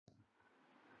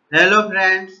Hello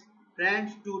friends.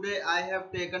 Friends, today I have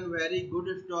taken very good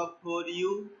stock for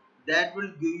you that will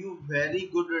give you very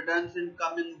good returns in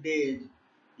coming days.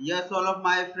 Yes, all of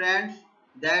my friends,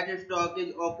 that stock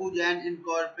is Ocugen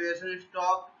Incorporation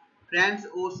stock. Friends,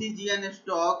 OCGN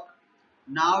stock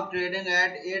now trading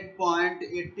at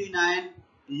 8.89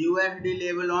 USD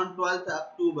level on 12th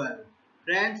October.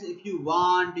 Friends, if you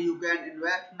want, you can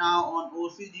invest now on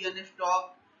OCGN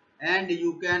stock and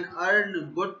you can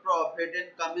earn good profit in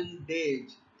coming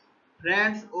days.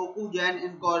 Friends, Ocugen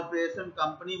Incorporation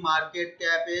company market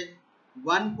cap is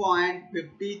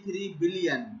 1.53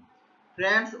 billion.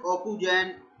 Friends,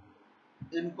 Ocugen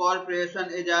Incorporation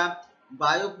is a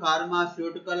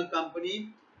biopharmaceutical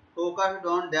company focused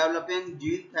on developing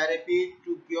gene therapies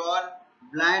to cure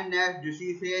blindness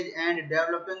diseases and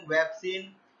developing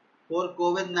vaccine for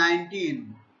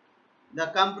COVID-19. The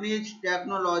company's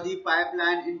technology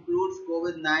pipeline includes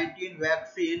COVID-19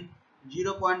 vaccine,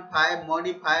 zero point 0.5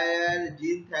 modifier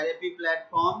gene therapy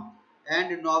platform,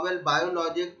 and novel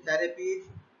biologic therapies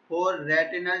for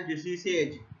retinal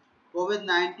diseases.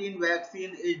 COVID-19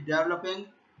 vaccine is developing,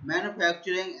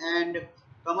 manufacturing, and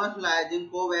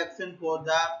commercializing Covaxin for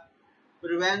the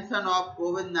prevention of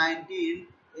COVID-19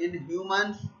 in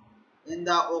humans in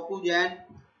the Ocugen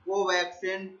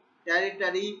Covaxin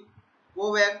territory.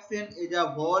 Covaxin is a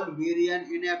whole variant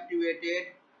inactivated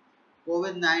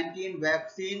COVID-19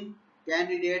 vaccine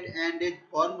candidate and is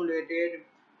formulated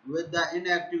with the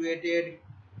inactivated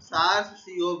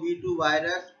SARS-CoV-2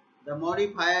 virus. The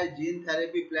modifier gene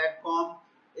therapy platform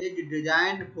is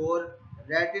designed for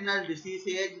retinal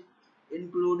diseases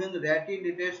including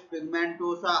retinitis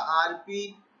pigmentosa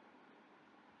 (RP),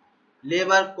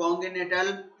 Leber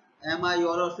congenital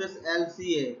amaurosis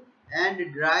 (LCA),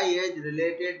 and dry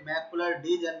age-related macular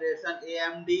degeneration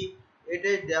 (AMD). It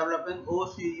is developing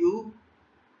OCU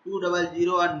 200,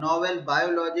 a novel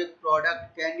biologic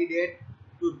product candidate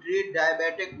to treat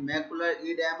diabetic macular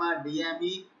edema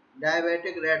 (DME),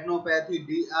 diabetic retinopathy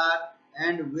 (DR),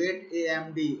 and wet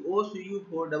AMD. OCU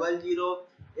 400,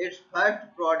 its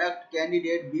first product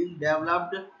candidate being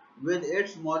developed with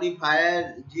its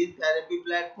modifier gene therapy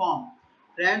platform.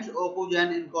 French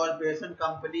Ocugen Incorporation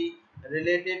company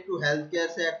related to healthcare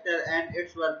sector and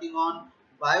it's working on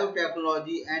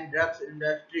biotechnology and drugs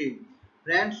industry.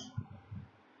 French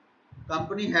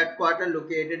company headquarters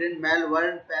located in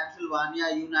Melbourne,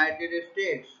 Pennsylvania, United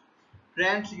States.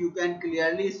 Friends, you can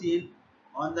clearly see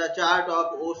on the chart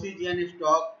of OCGN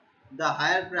stock, the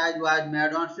higher price was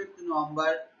made on 6th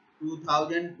November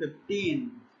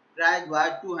 2015. Price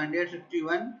was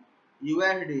 261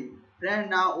 USD. Friends,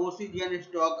 now OCGN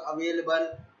stock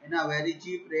available in a very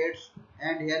cheap rates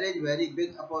and here is very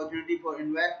big opportunity for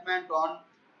investment on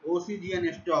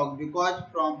OCGN stock because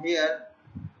from here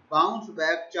bounce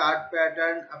back chart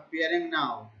pattern appearing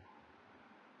now.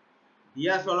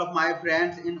 Yes, all of my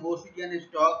friends, in OCGN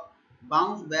stock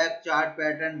bounce back chart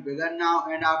pattern begun now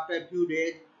and after a few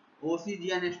days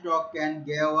OCGN stock can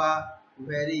give a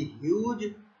very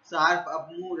huge sharp up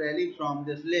move rally from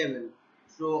this level.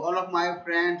 So all of my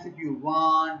friends, if you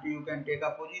want, you can take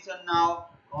a position now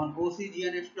on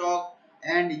OCGN stock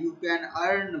and you can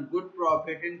earn good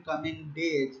profit in coming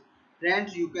days.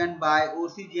 Friends, you can buy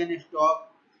OCGN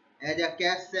stock as a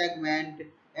cash segment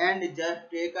and just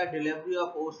take a delivery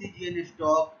of OCGN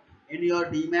stock in your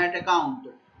demat account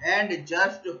and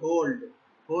just hold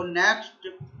for next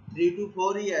 3 to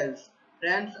 4 years.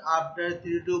 Friends, after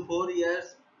 3 to 4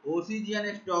 years,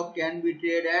 OCGN stock can be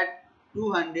traded at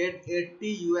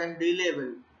 280 USD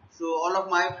level. So all of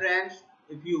my friends,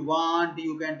 if you want,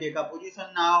 you can take a position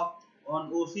now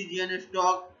on OCGN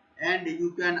stock and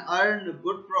you can earn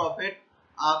good profit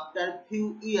after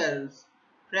few years.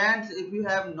 Friends, if you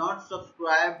have not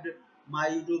subscribed my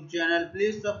YouTube channel,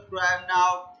 please subscribe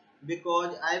now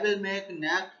because I will make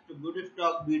next good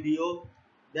stock video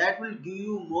that will give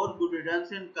you more good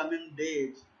returns in coming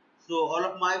days. So all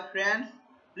of my friends,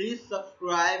 please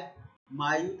subscribe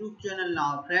my YouTube channel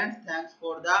now. Friends, thanks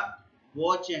for the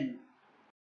watching.